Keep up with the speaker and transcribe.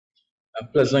A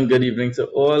pleasant good evening to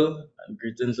all, and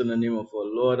greetings in the name of our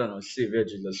Lord and our Savior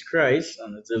Jesus Christ.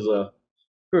 And it is a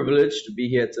privilege to be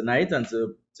here tonight and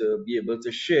to be able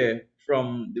to share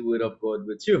from the Word of God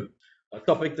with you. Our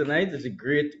topic tonight is the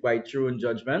Great White Throne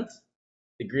Judgment.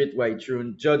 The Great White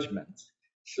Throne Judgment.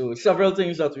 So, several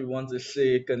things that we want to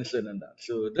say concerning that.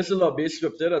 So, this is our base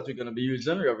scripture that we're going to be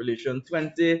using, Revelation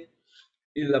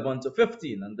 20:11 to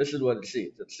 15. And this is what it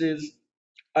says. It says,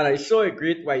 "And I saw a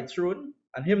great white throne,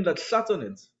 and him that sat on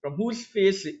it, from whose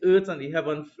face the earth and the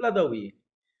heaven fled away,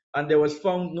 and there was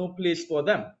found no place for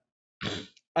them.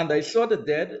 And I saw the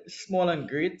dead, small and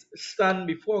great, stand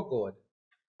before God.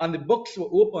 And the books were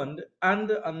opened, and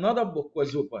another book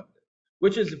was opened,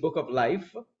 which is the book of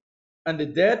life. And the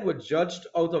dead were judged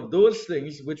out of those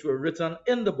things which were written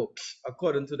in the books,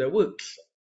 according to their works.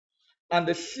 And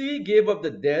the sea gave up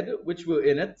the dead which were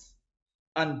in it,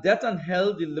 and death and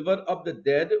hell delivered up the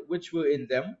dead which were in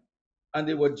them, and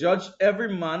they were judged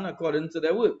every man according to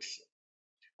their works.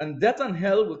 And death and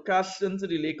hell were cast into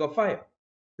the lake of fire.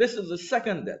 This is the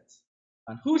second death.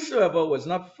 And whosoever was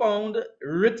not found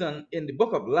written in the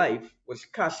book of life was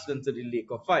cast into the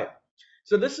lake of fire."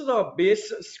 So this is our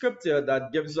base scripture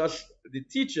that gives us the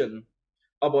teaching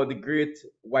about the great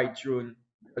white throne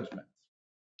judgment.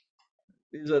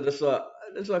 These are just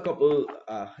a couple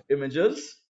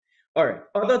images. All right,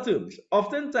 other terms.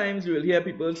 Oftentimes you will hear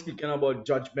people speaking about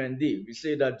Judgment Day. We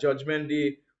say that Judgment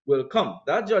Day will come.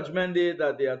 That Judgment Day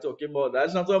that they are talking about,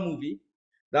 that's not a movie.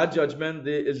 That Judgment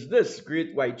Day is this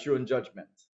great white throne judgment.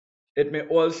 It may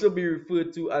also be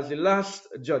referred to as the last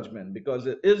judgment because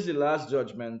it is the last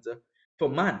judgment for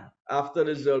man. After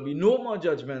this, there will be no more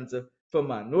judgment for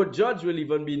man. No judge will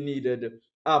even be needed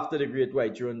after the great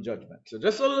white throne judgment. So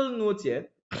just a little note here.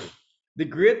 The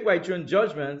great white throne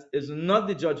judgment is not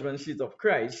the judgment seat of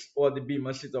Christ or the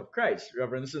bema seat of Christ.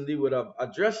 Reverend Cindy would have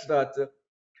addressed that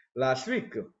last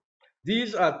week.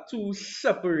 These are two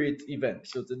separate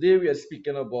events. So today we are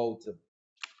speaking about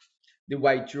the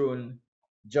white throne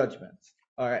judgment.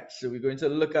 All right, so we're going to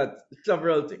look at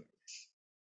several things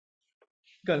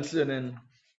concerning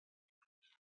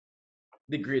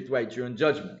the great white throne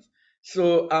judgment.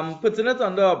 So I'm putting it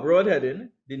under a broad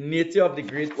heading, the nature of the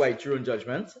great white throne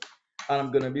judgment, and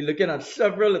I'm going to be looking at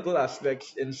several little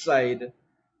aspects inside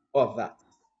of that.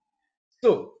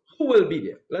 So, who will be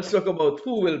there? Let's talk about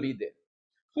who will be there.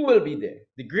 Who will be there?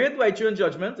 The great white throne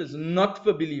judgment is not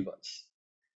for believers.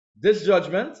 This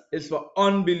judgment is for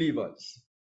unbelievers.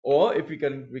 Or if we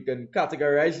can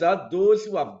categorize that, those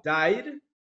who have died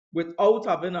without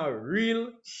having a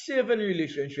real saving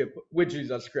relationship with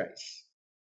Jesus Christ.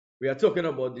 We are talking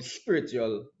about the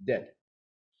spiritual dead.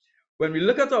 When we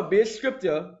look at our base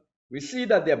scripture, we see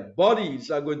that their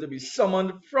bodies are going to be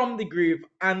summoned from the grave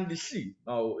and the sea.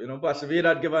 Now, Pastor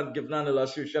Veda had given an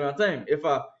illustration at time.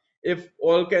 If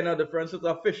all kind of different sort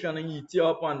of fish and eat you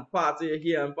up and party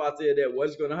here and party there,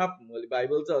 what's going to happen? Well, the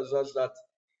Bible tells us that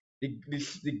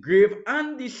the grave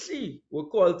and the sea were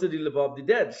called to deliver up the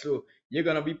dead. So you're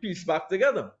going to be pieced back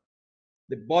together.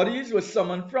 The bodies were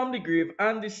summoned from the grave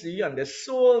and the sea, and their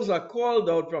souls are called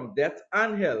out from death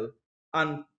and hell.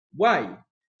 And why?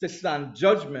 To stand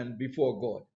judgment before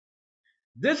God.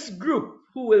 This group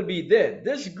who will be there,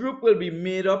 this group will be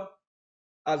made up,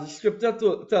 as the scripture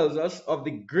tells us, of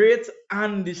the great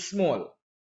and the small.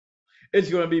 It's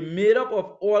going to be made up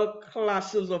of all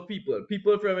classes of people,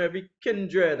 people from every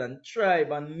kindred and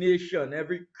tribe and nation,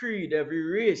 every creed, every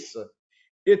race.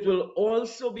 It will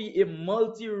also be a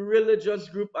multi-religious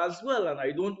group as well. And I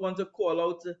don't want to call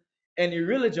out any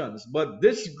religions, but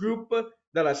this group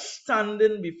that are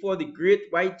standing before the great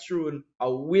white throne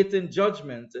awaiting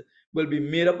judgment will be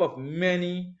made up of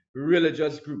many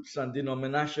religious groups and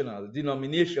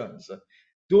denominations.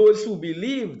 Those who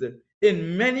believed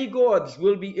in many gods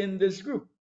will be in this group.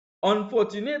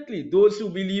 Unfortunately, those who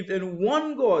believed in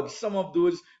one God, some of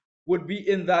those would be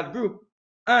in that group.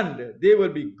 And they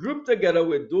will be grouped together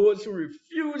with those who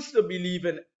refuse to believe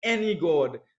in any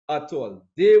God at all.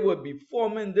 They will be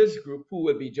forming this group who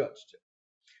will be judged.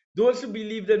 Those who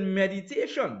believed in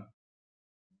meditation,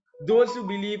 those who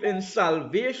believe in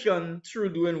salvation through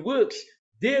doing works,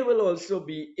 they will also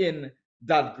be in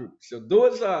that group. So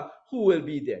those are who will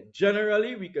be there.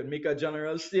 Generally, we can make a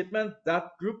general statement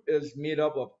that group is made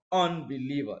up of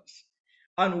unbelievers.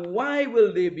 And why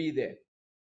will they be there?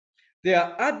 They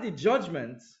are at the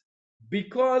judgment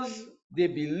because they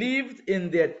believed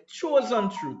in their chosen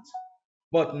truth,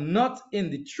 but not in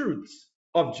the truth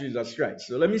of Jesus Christ.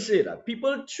 So let me say that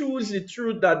people choose the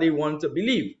truth that they want to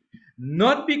believe.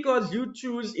 Not because you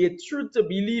choose a truth to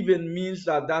believe in means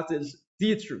that that is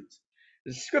the truth.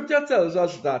 The scripture tells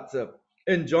us that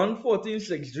in John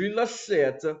 14:6, Jesus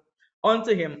said,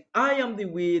 unto him, I am the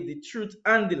way, the truth,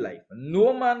 and the life.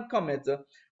 No man cometh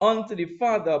unto the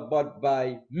Father but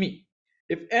by me.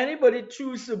 If anybody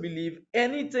chooses to believe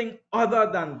anything other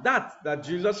than that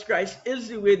Jesus Christ is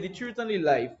the way, the truth, and the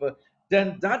life,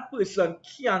 then that person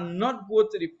cannot go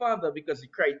to the Father, because the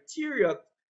criteria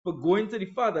for going to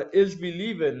the Father is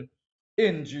believing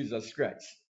in Jesus Christ.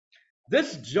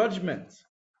 This judgment,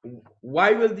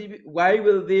 why will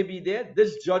they be there?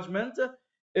 This judgment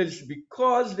is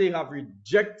because they have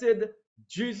rejected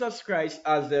Jesus Christ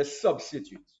as their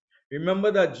substitute.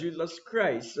 Remember that Jesus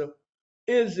Christ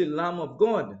is the Lamb of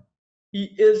God. He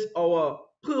is our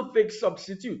perfect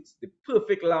substitute, the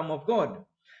perfect Lamb of God.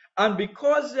 And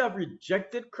because they have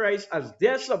rejected Christ as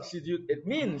their substitute, it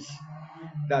means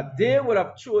that they would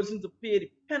have chosen to pay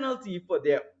the penalty for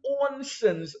their own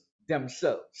sins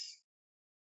themselves.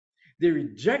 They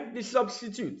reject the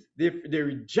substitute. They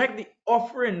reject the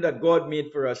offering that God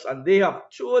made for us. And they have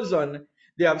chosen,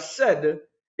 they have said,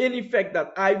 in effect,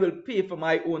 that I will pay for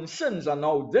my own sins. And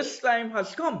now this time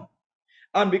has come.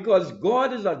 And because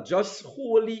God is a just,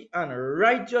 holy, and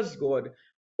righteous God,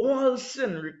 all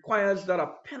sin requires that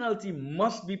a penalty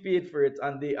must be paid for it.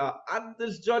 And they are at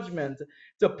this judgment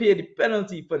to pay the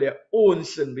penalty for their own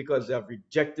sin, because they have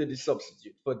rejected the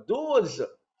substitute. For those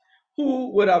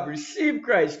who would have received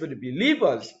Christ, for the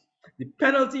believers, the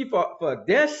penalty for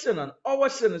their sin and our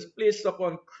sin is placed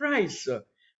upon Christ.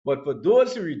 But for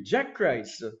those who reject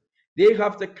Christ, they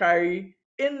have to carry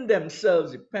in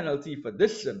themselves the penalty for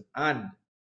this sin. And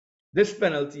this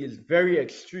penalty is very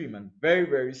extreme and very,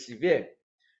 very severe.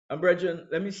 And brethren,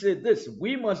 let me say this: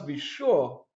 we must be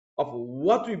sure of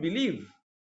what we believe.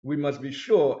 We must be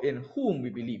sure in whom we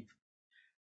believe.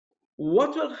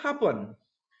 What will happen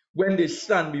when they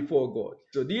stand before God?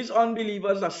 So these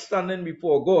unbelievers are standing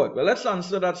before God. Well, let's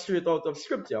answer that straight out of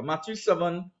Scripture. Matthew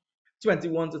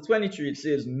 7:21 to 23, it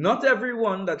says, Not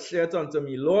everyone that saith unto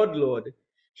me, Lord, Lord,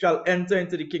 shall enter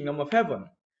into the kingdom of heaven,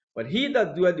 but he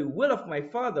that doeth the will of my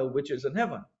Father which is in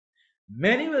heaven.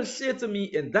 Many will say to me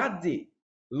in that day,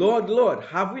 Lord, Lord,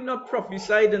 have we not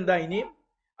prophesied in thy name?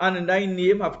 And in thy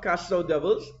name have cast out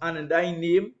devils, and in thy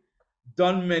name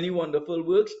done many wonderful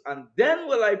works? And then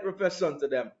will I profess unto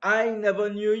them, I never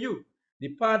knew you.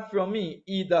 Depart from me,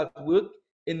 ye that work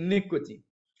iniquity.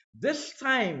 This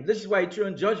time, this white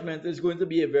throne judgment is going to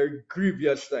be a very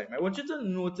grievous time. I want you to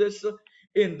notice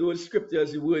in those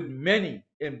scriptures the word many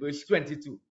in verse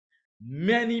 22.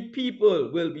 Many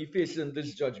people will be facing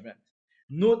this judgment.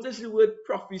 Notice the word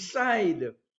prophesied,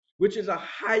 which is a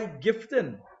high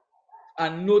gifting.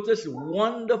 And notice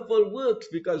wonderful works,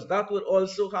 because that would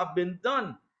also have been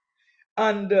done.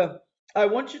 And I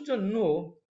want you to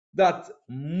know that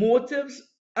motives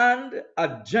and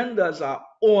agendas are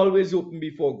always open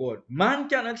before God. Man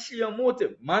cannot see your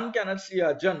motive, man cannot see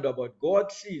your agenda, but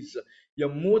God sees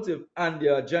your motive and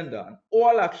your agenda. And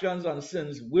all actions and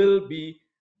sins will be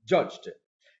judged.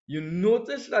 You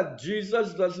notice that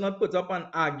Jesus does not put up an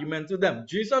argument to them.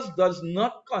 Jesus does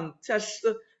not contest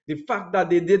the fact that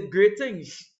they did great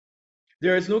things.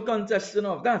 There is no contesting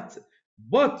of that.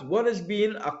 But what is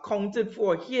being accounted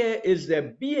for here is their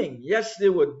being. Yes, they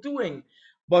were doing,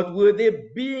 but were they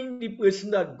being the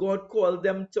person that God called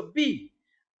them to be?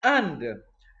 And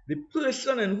the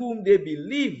person in whom they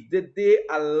believed, did they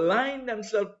align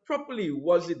themselves properly?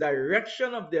 Was the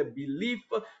direction of their belief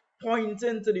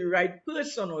pointing to the right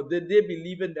person, or did they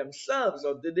believe in themselves,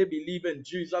 or did they believe in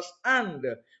Jesus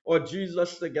or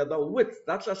Jesus together with?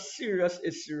 That's a serious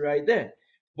issue right there.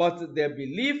 But their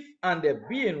belief and their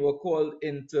being were called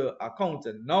into account.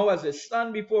 And now, as they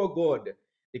stand before God,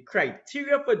 the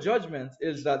criteria for judgment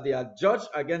is that they are judged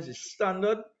against the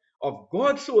standard of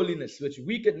God's holiness, which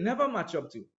we could never match up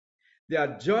to. They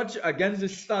are judged against the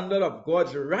standard of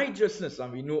God's righteousness,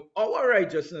 and we know our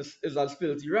righteousness is as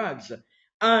filthy rags.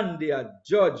 And they are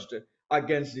judged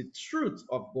against the truth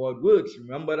of God's words.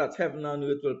 Remember that heaven and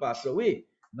earth will pass away.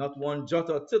 Not one jot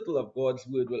or tittle of God's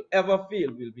word will ever fail.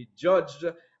 Will be judged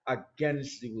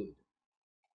against the word.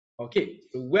 Okay,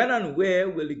 so when and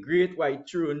where will the great white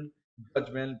throne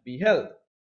judgment be held?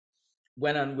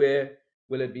 When and where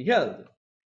will it be held?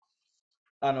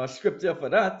 And our scripture for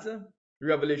that,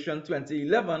 Revelation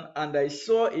 20:11, and I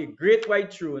saw a great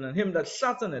white throne, and him that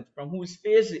sat on it, from whose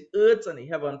face the earth and the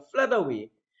heaven fled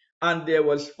away, and there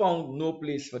was found no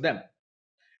place for them.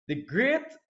 The great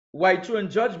white throne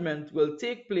judgment will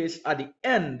take place at the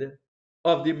end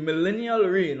of the millennial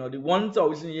reign, or the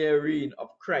 1,000-year reign of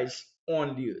Christ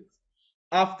on the earth.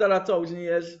 After that 1,000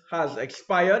 years has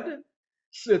expired,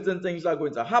 certain things are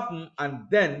going to happen, and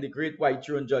then the great white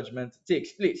throne judgment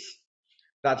takes place.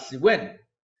 That's the when.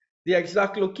 The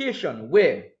exact location,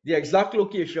 where? The exact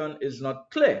location is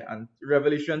not clear. And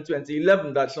Revelation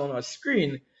 20:11, that's on our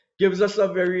screen, gives us a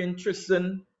very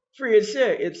interesting phrase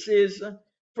here. It says,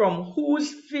 from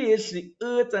whose face the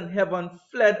earth and heaven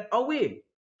fled away.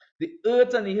 The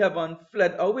earth and the heaven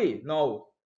fled away. Now,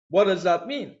 what does that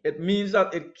mean? It means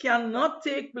that it cannot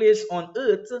take place on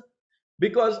earth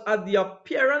because at the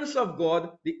appearance of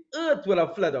God, the earth will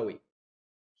have fled away.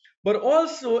 But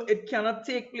also, it cannot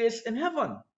take place in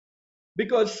heaven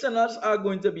because sinners are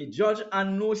going to be judged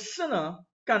and no sinner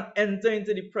can enter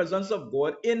into the presence of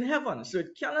God in heaven. So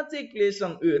it cannot take place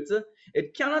on earth.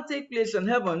 It cannot take place in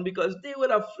heaven because they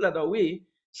would have fled away.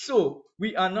 So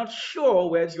we are not sure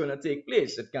where it's going to take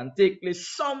place. It can take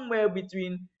place somewhere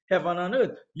between heaven and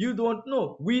earth. You don't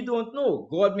know. We don't know.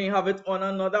 God may have it on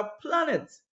another planet.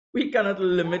 We cannot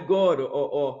limit God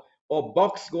or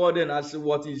box God in as to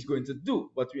what he's going to do.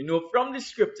 But we know from the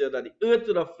scripture that the earth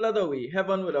would have fled away,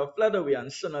 heaven would have fled away,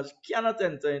 and sinners cannot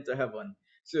enter into heaven.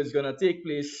 So it's going to take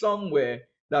place somewhere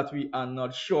that we are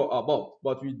not sure about.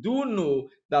 But we do know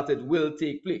that it will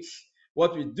take place.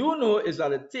 What we do know is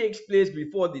that it takes place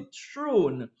before the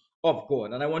throne of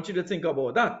God. And I want you to think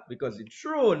about that because the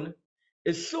throne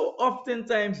is so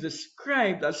oftentimes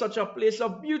described as such a place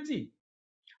of beauty,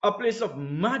 a place of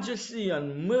majesty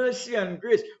and mercy and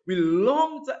grace. We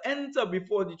long to enter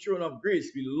before the throne of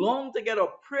grace. We long to get a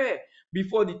prayer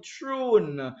before the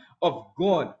throne of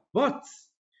God. But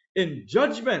in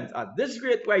judgment, at this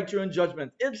great white throne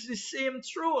judgment, it's the same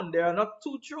throne. There are not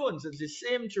two thrones, it's the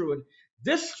same throne.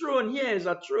 This throne here is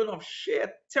a throne of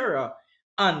sheer terror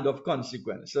and of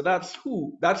consequence. So that's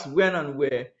when and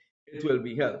where it will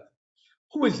be held.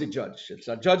 Who is the judge? It's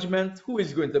a judgment. Who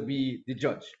is going to be the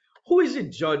judge? Who is the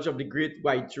judge of the great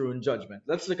white throne judgment?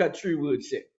 Let's look at three words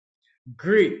here.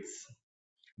 Great.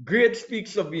 Great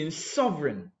speaks of being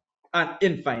sovereign and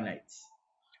infinite.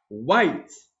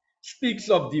 White speaks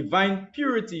of divine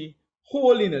purity,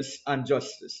 holiness, and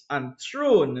justice. And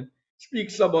throne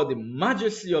speaks about the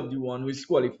majesty of the one who is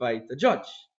qualified to judge.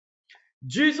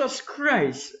 Jesus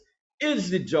Christ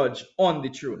is the judge on the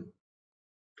throne.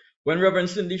 When Reverend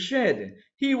Cindy shared,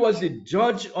 he was the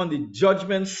judge on the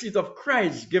judgment seat of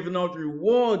Christ, giving out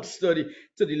rewards to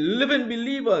the living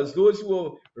believers, those who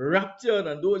were raptured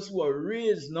and those who are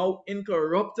raised now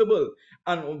incorruptible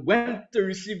and went to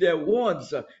receive their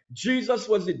awards. Jesus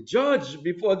was the judge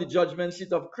before the judgment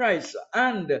seat of Christ,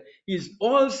 and he's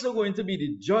also going to be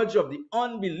the judge of the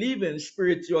unbelieving,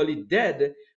 spiritually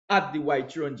dead at the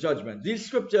white throne judgment. These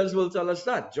scriptures will tell us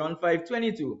that. John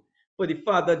 5:22. For the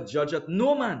Father judgeth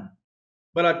no man,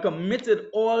 but had committed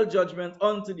all judgment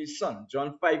unto the Son.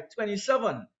 John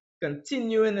 5:27.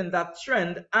 Continuing in that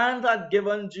trend, and had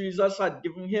given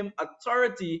him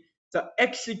authority to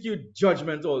execute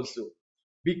judgment also,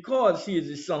 because he is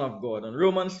the Son of God. And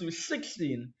Romans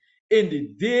 2:16. In the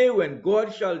day when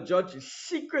God shall judge the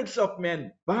secrets of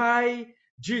men by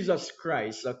Jesus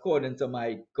Christ, according to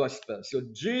my gospel. So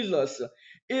Jesus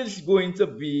is going to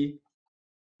be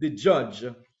the judge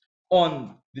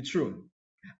on the throne.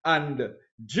 And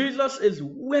Jesus is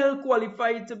well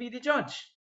qualified to be the judge.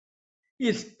 He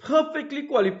is perfectly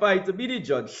qualified to be the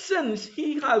judge since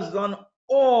he has done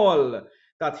all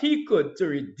that he could to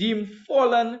redeem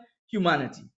fallen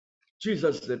humanity.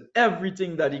 Jesus did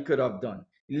everything that he could have done.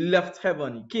 He left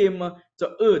heaven, he came to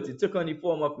earth, he took on the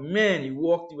form of man, he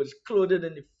walked, he was clothed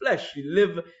in the flesh, he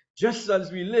lived just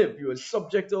as we live, he was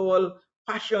subject to all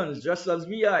passions just as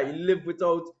we are, he lived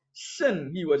without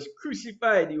sin, he was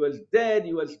crucified, he was dead,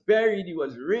 he was buried, he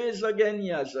was raised again, he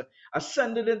has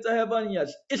ascended into heaven, he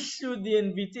has issued the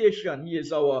invitation,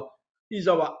 he's our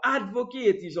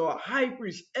advocate, he's our high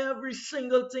priest. Every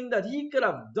single thing that he could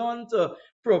have done to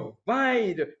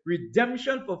provide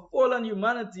redemption for fallen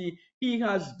humanity, he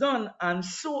has done. And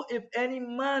so if any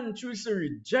man choose to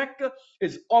reject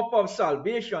his offer of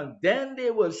salvation, then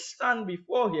they will stand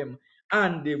before him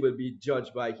and they will be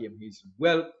judged by him. He's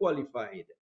well qualified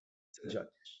to judge.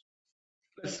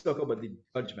 Let's talk about the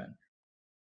judgment.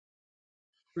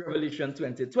 Revelation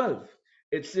 20:12.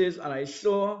 It says, and I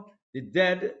saw the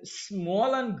dead,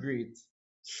 small and great,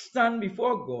 stand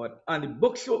before God, and the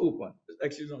books were opened.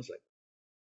 Excuse me one second.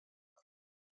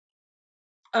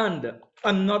 And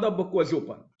another book was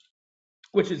opened,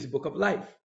 which is the book of life.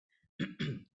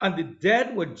 And the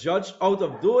dead were judged out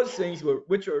of those things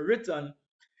which were written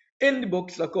in the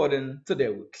books according to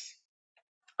their works.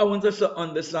 I want us to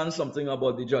understand something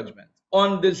about the judgment.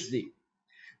 On this day,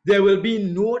 there will be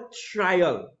no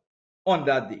trial on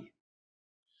that day.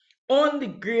 On the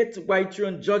great white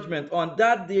throne judgment, on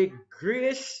that day,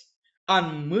 grace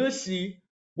and mercy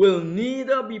will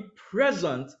neither be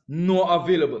present nor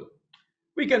available.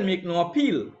 We can make no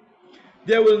appeal.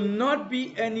 There will not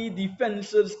be any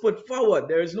defenses put forward.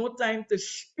 There is no time to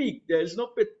speak. There is no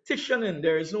petitioning.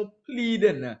 There is no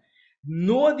pleading.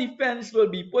 No defense will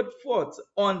be put forth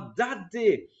on that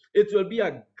day. It will be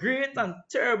a great and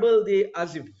terrible day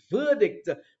as a verdict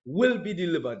will be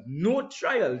delivered. No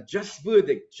trial, just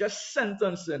verdict, just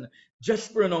sentencing,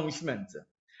 just pronouncement.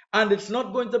 And it's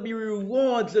not going to be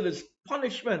rewards, it is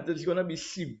punishment. It's going to be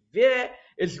severe,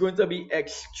 it's going to be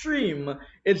extreme,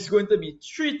 it's going to be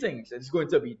three things. It's going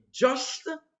to be just,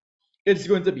 it's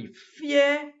going to be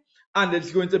fair, and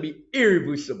it's going to be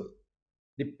irreversible.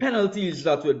 The penalties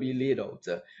that will be laid out.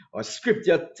 Our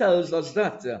scripture tells us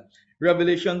that.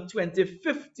 Revelation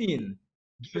 20:15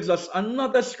 gives us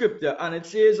another scripture, and it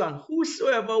says, and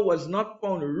whosoever was not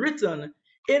found written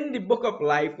in the book of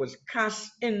life was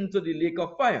cast into the lake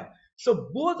of fire. So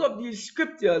both of these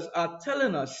scriptures are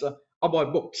telling us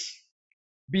about books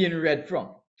being read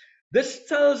from. This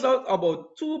tells us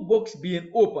about two books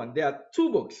being opened. There are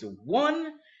two books.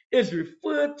 One is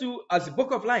referred to as the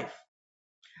book of life.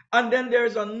 And then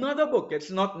there's another book.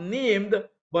 It's not named,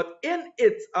 but in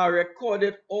it are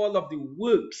recorded all of the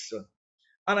works.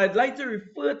 And I'd like to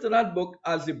refer to that book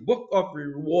as the book of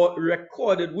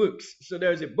recorded works. So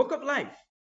there's a book of life,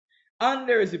 and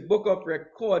there is a book of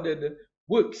recorded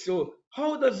works. So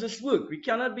how does this work? We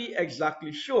cannot be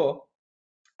exactly sure.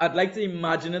 I'd like to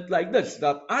imagine it like this,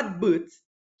 that at birth,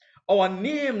 our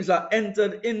names are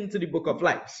entered into the book of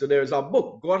life. So there's a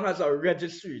book. God has a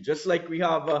registry, just like we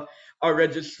have a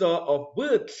register of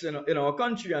births in our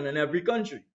country and in every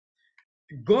country.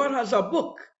 God has a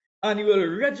book, and He will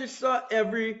register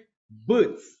every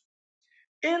birth.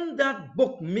 In that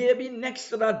book, maybe next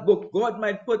to that book, God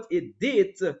might put a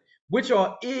date which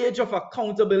our age of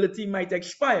accountability might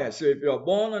expire. So if you're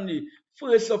born on the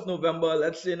 1st of November,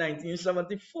 let's say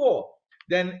 1974,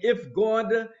 then if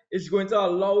God is going to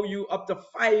allow you up to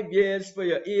 5 years for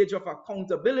your age of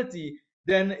accountability,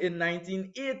 then in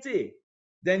 1980,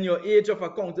 then your age of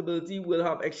accountability will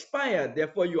have expired.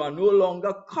 Therefore, you are no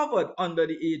longer covered under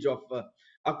the age of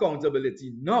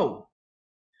accountability. Now,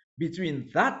 between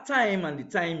that time and the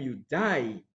time you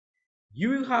die,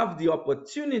 you have the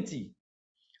opportunity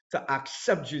to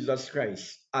accept Jesus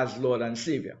Christ as Lord and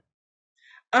Savior.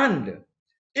 And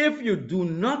if you do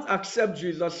not accept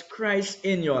Jesus Christ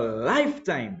in your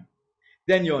lifetime,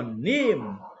 then your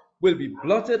name will be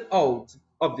blotted out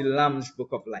of the Lamb's book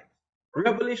of life.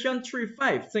 Revelation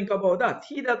 3:5, think about that.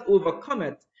 He that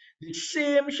overcometh, the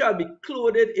same shall be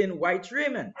clothed in white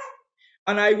raiment,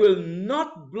 and I will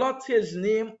not blot his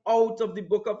name out of the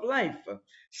book of life,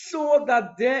 so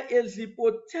that there is the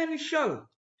potential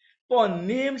for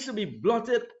names to be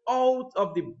blotted out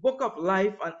of the book of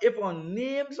life. And if our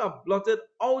names are blotted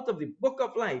out of the book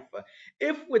of life,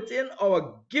 if within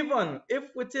our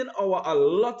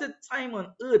allotted time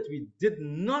on earth we did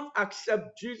not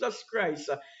accept Jesus Christ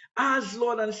as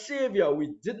Lord and Savior,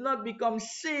 we did not become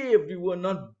saved, we were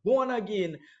not born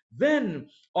again, then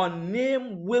our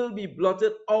name will be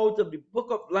blotted out of the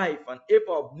book of life. And if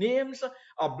our names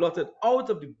are blotted out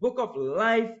of the book of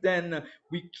life, then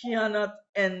we cannot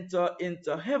enter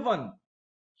into heaven.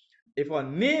 If our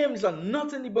names are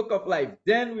not in the book of life,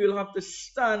 then we'll have to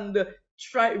stand at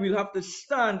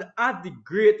the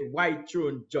great white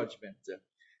throne judgment.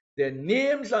 Their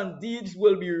names and deeds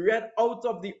will be read out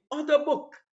of the other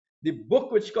book, the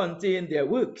book which contained their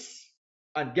works.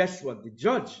 And guess what? The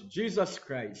judge, Jesus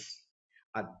Christ,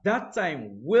 at that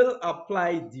time will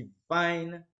apply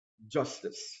divine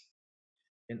justice.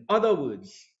 In other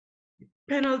words, the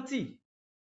penalty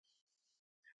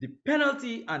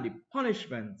and the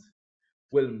punishment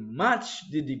will match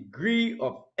the degree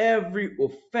of every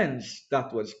offense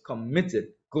that was committed.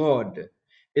 God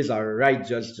is a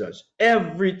righteous judge.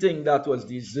 Everything that was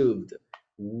deserved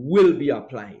will be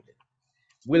applied.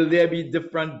 Will there be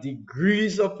different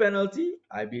degrees of penalty?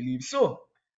 I believe so.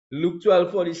 Luke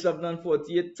 12:47 and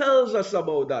 48 tells us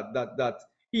about that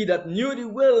he that knew the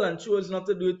will and chose not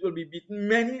to do it will be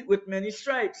beaten with many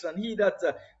stripes, and he that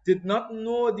did not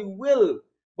know the will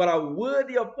but are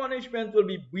worthy of punishment will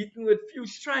be beaten with few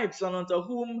stripes, and unto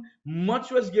whom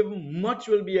much was given, much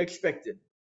will be expected.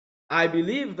 I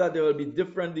believe that there will be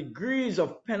different degrees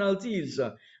of penalties,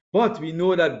 but we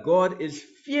know that God is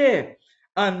fair,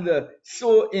 and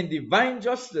so in divine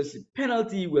justice, the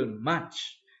penalty will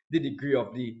match the degree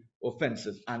of the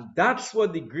offenses. And that's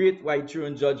what the great white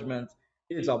throne judgment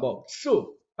is about.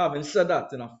 So, having said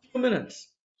that, in a few minutes,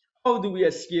 how do we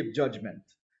escape judgment?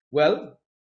 Well,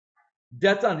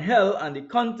 death and hell and the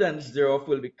contents thereof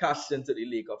will be cast into the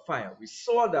lake of fire. We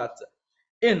saw that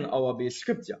in our base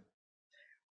scripture.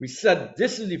 We said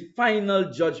this is the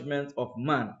final judgment of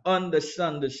man.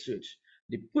 Understand this, church.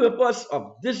 The purpose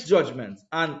of this judgment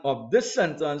and of this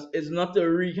sentence is not to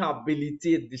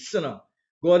rehabilitate the sinner.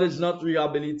 God is not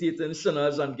rehabilitating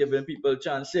sinners and giving people a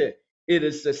chance here. It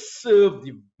is to serve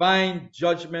divine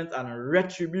judgment and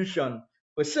retribution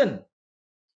for sin.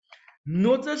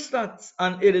 Notice that,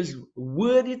 and it is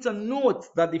worthy to note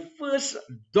that the first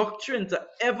doctrine to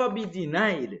ever be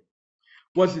denied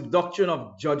was the doctrine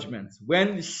of judgment.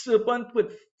 When the serpent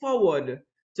put forward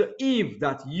to Eve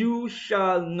that you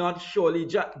shall not surely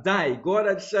die, God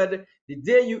had said, the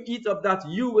day you eat of that,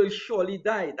 you will surely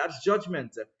die. That's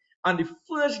judgment. And the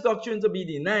first doctrine to be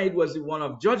denied was the one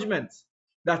of judgment,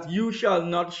 that you shall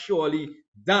not surely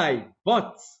die.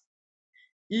 But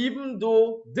even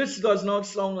though this does not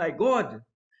sound like God,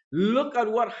 look at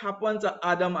what happened to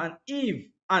Adam and Eve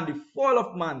and the fall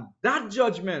of man. That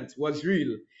judgment was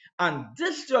real. And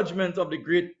this judgment of the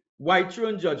great white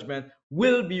throne judgment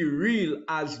will be real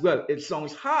as well. It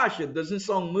sounds harsh, it doesn't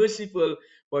sound merciful,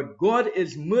 but God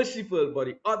is merciful. But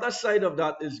the other side of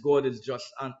that is God is just,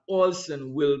 and all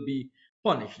sin will be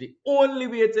punished. The only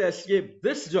way to escape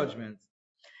this judgment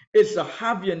is to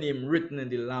have your name written in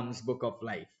the Lamb's book of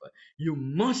life. You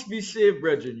must be saved,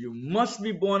 brethren. You must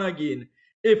be born again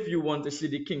if you want to see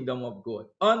the kingdom of God.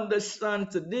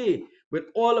 Understand today, with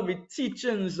all of the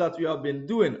teachings that we have been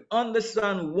doing,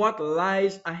 understand what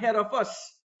lies ahead of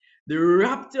us. The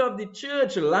rapture of the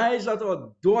church lies at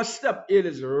our doorstep. It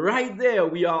is right there.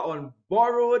 We are on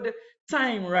borrowed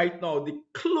time right now. The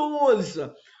close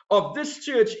of this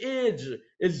church age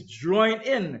is drawing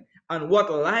in. And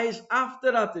what lies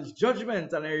after that is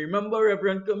judgment. And I remember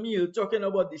Reverend Camille talking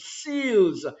about the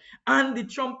seals and the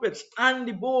trumpets and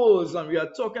the bowls. And we are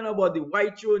talking about the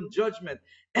white throne judgment.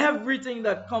 Everything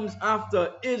that comes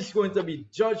after is going to be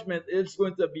judgment. It's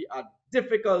going to be a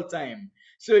difficult time.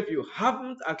 So if you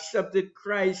haven't accepted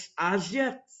Christ as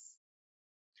yet,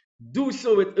 do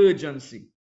so with urgency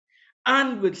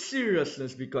and with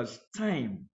seriousness, because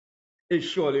time is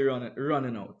surely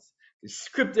running out. The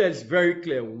scripture is very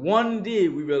clear. One day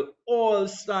we will all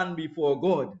stand before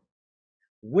God.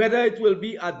 Whether it will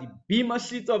be at the bema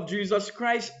seat of Jesus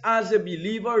Christ as a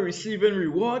believer receiving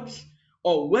rewards,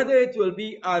 or whether it will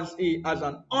be as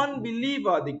an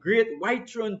unbeliever, the great white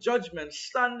throne judgment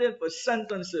standing for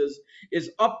sentences,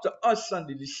 is up to us and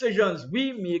the decisions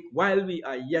we make while we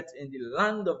are yet in the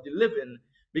land of the living.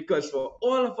 Because for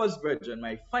all of us, brethren,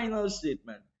 my final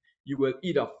statement, you will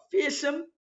either face him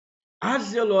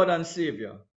as your Lord and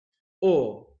Savior,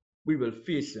 or we will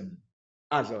face him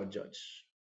as our judge.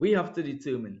 We have to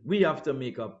determine, we have to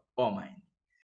make up our mind.